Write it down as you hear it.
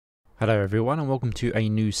Hello everyone and welcome to a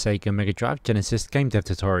new Sega Mega Drive Genesis game dev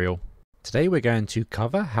tutorial. Today we're going to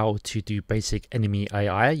cover how to do basic enemy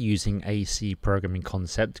AI using a C programming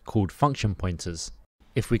concept called function pointers.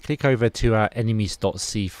 If we click over to our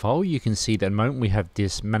enemies.c file, you can see that at the moment we have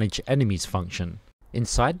this manage enemies function.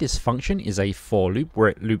 Inside this function is a for loop where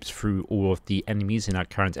it loops through all of the enemies in our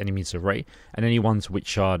current enemies array, and any ones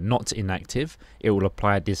which are not inactive, it will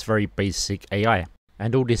apply this very basic AI.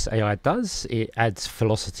 And all this AI does, it adds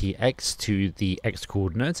velocity x to the x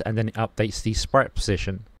coordinates and then it updates the sprite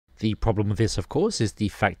position. The problem with this, of course, is the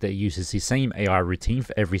fact that it uses the same AI routine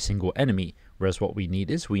for every single enemy, whereas what we need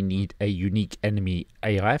is we need a unique enemy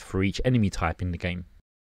AI for each enemy type in the game.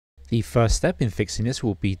 The first step in fixing this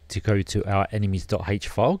will be to go to our enemies.h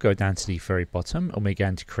file, go down to the very bottom, and we're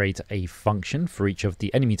going to create a function for each of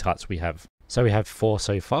the enemy types we have. So we have 4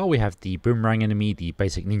 so far. We have the boomerang enemy, the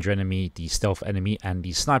basic ninja enemy, the stealth enemy, and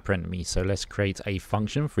the sniper enemy. So let's create a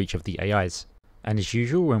function for each of the AIs. And as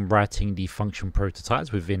usual, when writing the function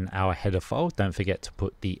prototypes within our header file, don't forget to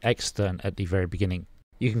put the extern at the very beginning.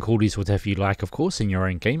 You can call these whatever you like, of course, in your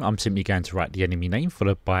own game. I'm simply going to write the enemy name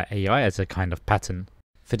followed by AI as a kind of pattern.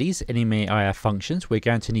 For these enemy AI functions, we're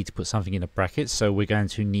going to need to put something in a bracket. So we're going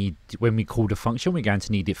to need, when we call the function, we're going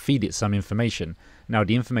to need it feed it some information. Now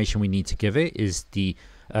the information we need to give it is the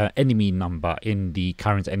enemy number in the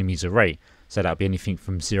current enemies array. So that'll be anything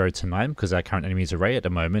from 0 to 9 because our current enemies array at the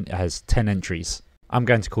moment has 10 entries. I'm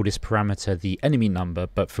going to call this parameter the enemy number,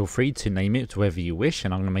 but feel free to name it whatever you wish,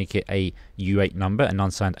 and I'm going to make it a U8 number, an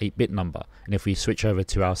unsigned 8-bit number. And if we switch over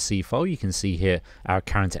to our C file, you can see here our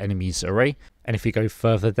current enemies array. And if we go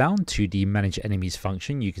further down to the manage enemies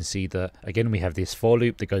function, you can see that again we have this for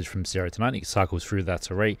loop that goes from 0 to 9, it cycles through that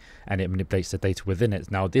array and it manipulates the data within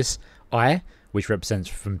it. Now this I, which represents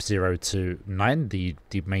from 0 to 9, the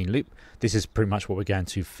main loop, this is pretty much what we're going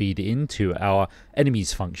to feed into our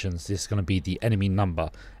enemies functions. This is going to be the enemy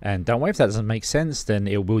number. And don't worry if that doesn't make sense, then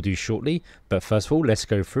it will do shortly. But first of all, let's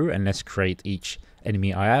go through and let's create each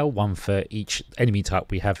enemy AI, one for each enemy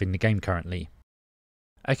type we have in the game currently.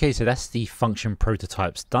 Okay, so that's the function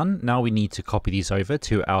prototypes done. Now we need to copy these over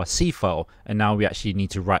to our C file, and now we actually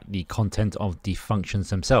need to write the content of the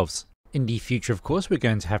functions themselves. In the future, of course, we're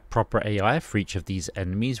going to have proper AI for each of these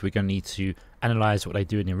enemies. We're going to need to analyze what they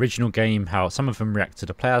do in the original game, how some of them react to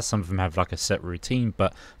the player, some of them have like a set routine,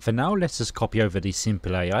 but for now let's just copy over the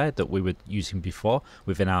simple AI that we were using before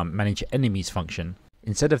within our manage enemies function.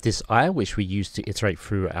 Instead of this I, which we used to iterate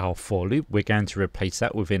through our for loop, we're going to replace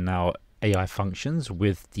that within our AI functions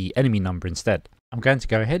with the enemy number instead. I'm going to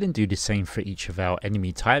go ahead and do the same for each of our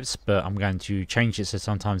enemy types, but I'm going to change it so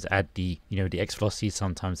sometimes add the x velocity,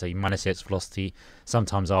 sometimes a minus x velocity,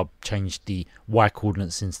 sometimes I'll change the y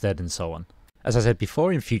coordinates instead, and so on. As I said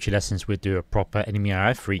before, in future lessons we'll do a proper enemy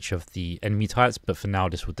AI for each of the enemy types, but for now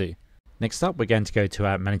this will do. Next up, we're going to go to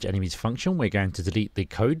our manage enemies function. We're going to delete the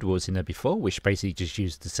code that was in there before, which basically just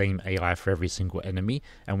used the same AI for every single enemy.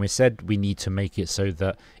 And we said we need to make it so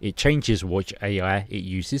that it changes which AI it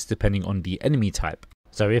uses depending on the enemy type.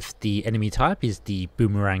 So if the enemy type is the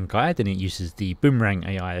boomerang guy, then it uses the boomerang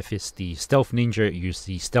AI. If it's the stealth ninja, it uses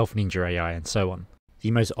the stealth ninja AI, and so on.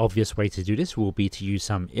 The most obvious way to do this will be to use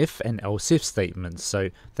some if and else if statements.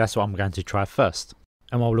 So that's what I'm going to try first.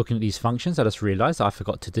 And while looking at these functions, I just realized I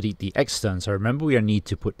forgot to delete the extern. So remember, we need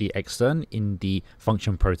to put the extern in the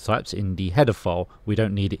function prototypes in the header file. We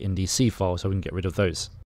don't need it in the C file, so we can get rid of those.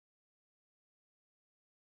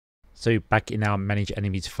 So back in our manage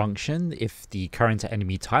enemies function, if the current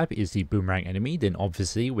enemy type is the boomerang enemy, then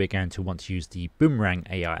obviously we're going to want to use the boomerang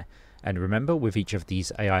AI. And remember, with each of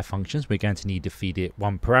these AI functions, we're going to need to feed it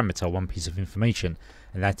one parameter, one piece of information,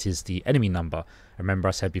 and that is the enemy number. Remember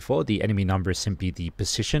I said before, the enemy number is simply the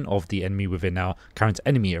position of the enemy within our current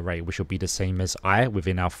enemy array, which will be the same as I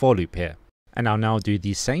within our for loop here. And I'll now do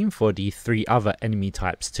the same for the 3 other enemy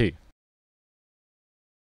types too.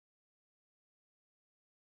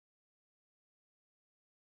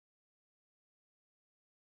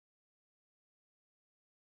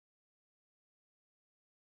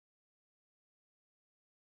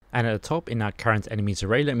 And at the top in our current enemies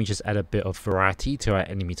array, let me just add a bit of variety to our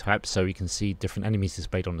enemy types so we can see different enemies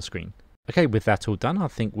displayed on the screen. Okay, with that all done, I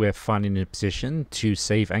think we're finally in a position to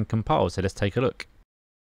save and compile, so let's take a look.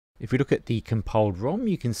 If we look at the compiled ROM,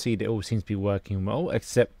 you can see that it all seems to be working well,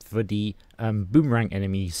 except for the boomerang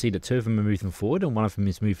enemy. You see that 2 of them are moving forward and 1 of them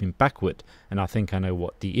is moving backward, and I think I know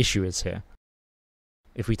what the issue is here.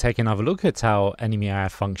 If we take another look at our enemy AI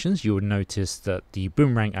functions, you will notice that the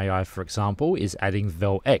boomerang AI, for example, is adding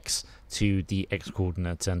vel x to the x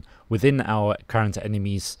coordinate, and within our current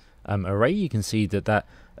enemies array, you can see that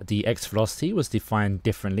the x velocity was defined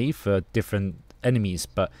differently for different enemies,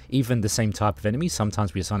 but even the same type of enemy,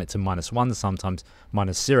 sometimes we assign it to -1, sometimes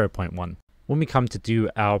 -0.1. When we come to do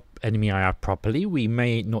our enemy AI properly, we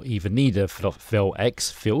may not even need a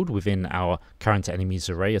vel_x field within our current enemies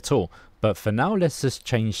array at all. But for now, let's just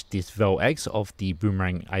change this vel_x of the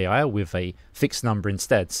boomerang AI with a fixed number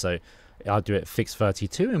instead. So I'll do it fixed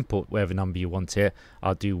 32 and put whatever number you want here.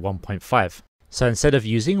 I'll do 1.5. So instead of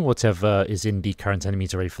using whatever is in the current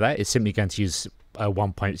enemies array for that, it's simply going to use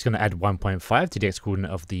it's going to add 1.5 to the x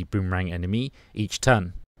coordinate of the boomerang enemy each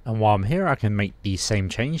turn. And while I'm here, I can make the same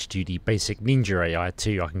change to the basic ninja AI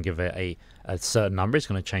too. I can give it a certain number. It's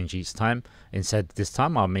going to change each time. Instead, this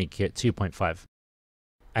time I'll make it 2.5.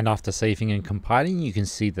 And after saving and compiling, you can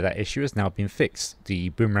see that issue has now been fixed. The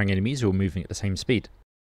boomerang enemies are all moving at the same speed.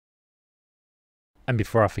 And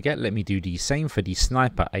before I forget, let me do the same for the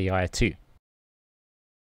sniper AI too.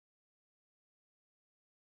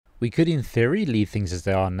 We could in theory leave things as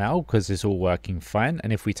they are now because it's all working fine,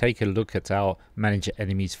 and if we take a look at our manage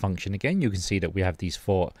enemies function again, you can see that we have these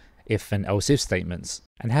 4 if and else if statements.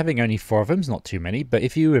 And having only 4 of them is not too many, but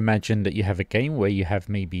if you imagine that you have a game where you have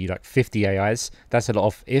maybe like 50 AIs, that's a lot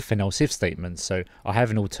of if and else if statements. So I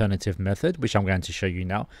have an alternative method which I'm going to show you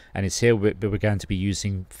now, and it's here we're going to be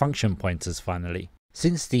using function pointers finally.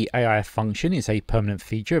 Since the AI function is a permanent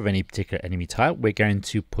feature of any particular enemy type, we're going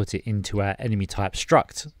to put it into our enemy type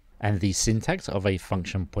struct. And the syntax of a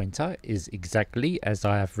function pointer is exactly as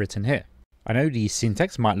I have written here. I know the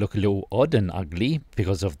syntax might look a little odd and ugly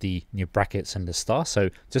because of the brackets and the star,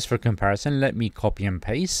 so just for comparison, let me copy and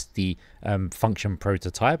paste the function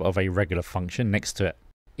prototype of a regular function next to it.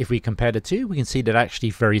 If we compare the two, we can see they're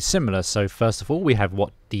actually very similar. So first of all, we have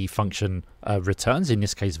what the function returns, in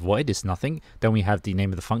this case void is nothing. Then we have the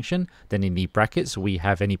name of the function, then in the brackets we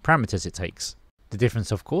have any parameters it takes. The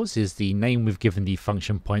difference, of course, is the name we've given the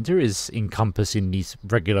function pointer is encompassed in these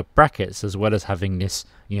regular brackets, as well as having this,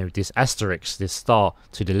 this asterisk, this star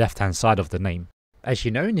to the left-hand side of the name. As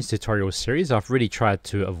you know, in this tutorial series, I've really tried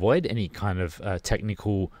to avoid any kind of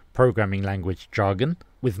technical programming language jargon,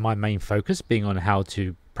 with my main focus being on how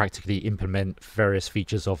to practically implement various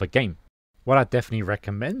features of a game. What I definitely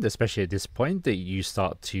recommend, especially at this point, that you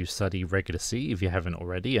start to study regular C if you haven't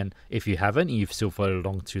already, and if you haven't, you've still followed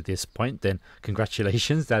along to this point, then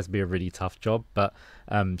congratulations, that's been a really tough job. But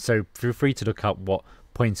so feel free to look up what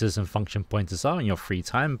pointers and function pointers are in your free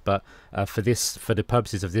time, but for the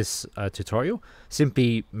purposes of this tutorial,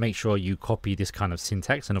 simply make sure you copy this kind of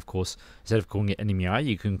syntax, and of course, instead of calling it enemy AI,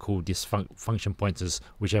 you can call this function pointers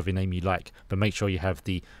whichever name you like, but make sure you have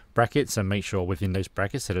the brackets, and make sure within those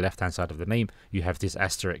brackets to the left hand side of the name you have this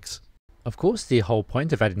asterisk. Of course, the whole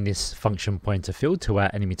point of adding this function pointer field to our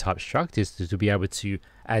enemy type struct is to be able to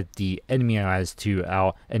add the enemy AIs to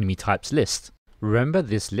our enemy types list. Remember,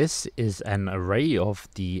 this list is an array of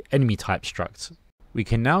the enemy type struct. We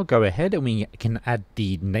can now go ahead and we can add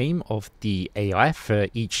the name of the AI for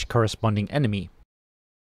each corresponding enemy.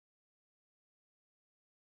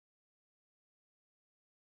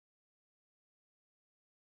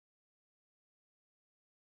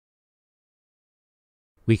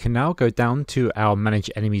 We can now go down to our manage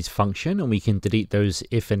enemies function, and we can delete those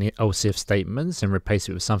if and else if statements and replace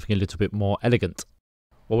it with something a little bit more elegant.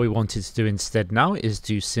 What we wanted to do instead now is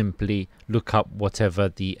to simply look up whatever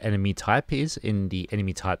the enemy type is in the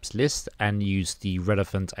enemy types list and use the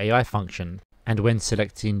relevant AI function. And when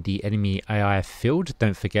selecting the enemy AI field,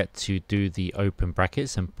 don't forget to do the open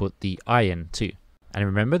brackets and put the I in too. And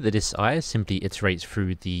remember that this I simply iterates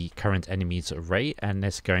through the current enemies array, and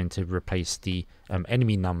that's going to replace the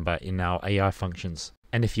enemy number in our AI functions.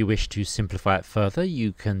 And if you wish to simplify it further,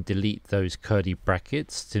 you can delete those curly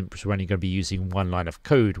brackets, since we're only going to be using one line of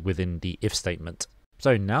code within the if statement.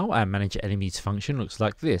 So now our manage enemies function looks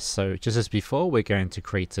like this. So just as before, we're going to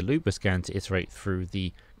create a loop that's going to iterate through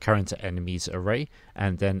the current enemies array,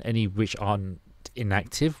 and then any which aren't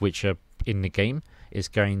inactive, which are in the game, is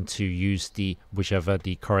going to use whichever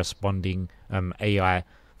the corresponding AI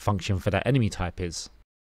function for that enemy type is.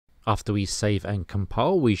 After we save and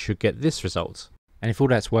compile, we should get this result. And if all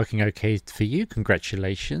that's working okay for you,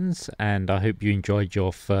 congratulations, and I hope you enjoyed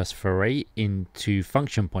your first foray into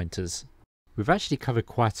function pointers. We've actually covered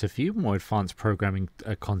quite a few more advanced programming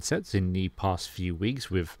concepts in the past few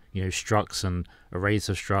weeks with, structs and arrays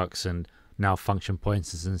of structs and now function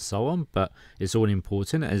pointers and so on, but it's all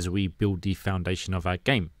important as we build the foundation of our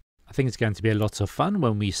game. I think it's going to be a lot of fun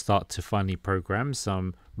when we start to finally program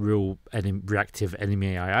some real reactive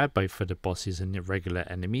enemy AI, both for the bosses and the regular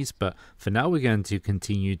enemies. But for now, we're going to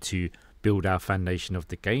continue to build our foundation of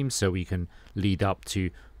the game so we can lead up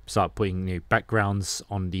to start putting backgrounds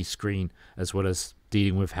on the screen, as well as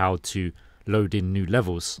dealing with how to load in new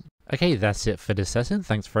levels. Okay, that's it for this lesson.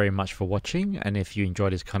 Thanks very much for watching, and if you enjoy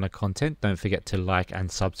this kind of content, don't forget to like and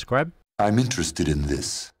subscribe. I'm interested in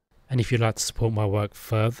this. And if you'd like to support my work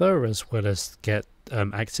further, as well as get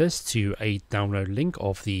access to a download link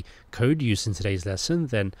of the code used in today's lesson,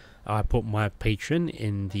 then I put my Patreon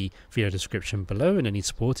in the video description below, and any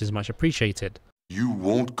support is much appreciated. You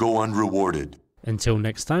won't go unrewarded. Until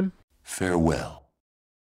next time. Farewell.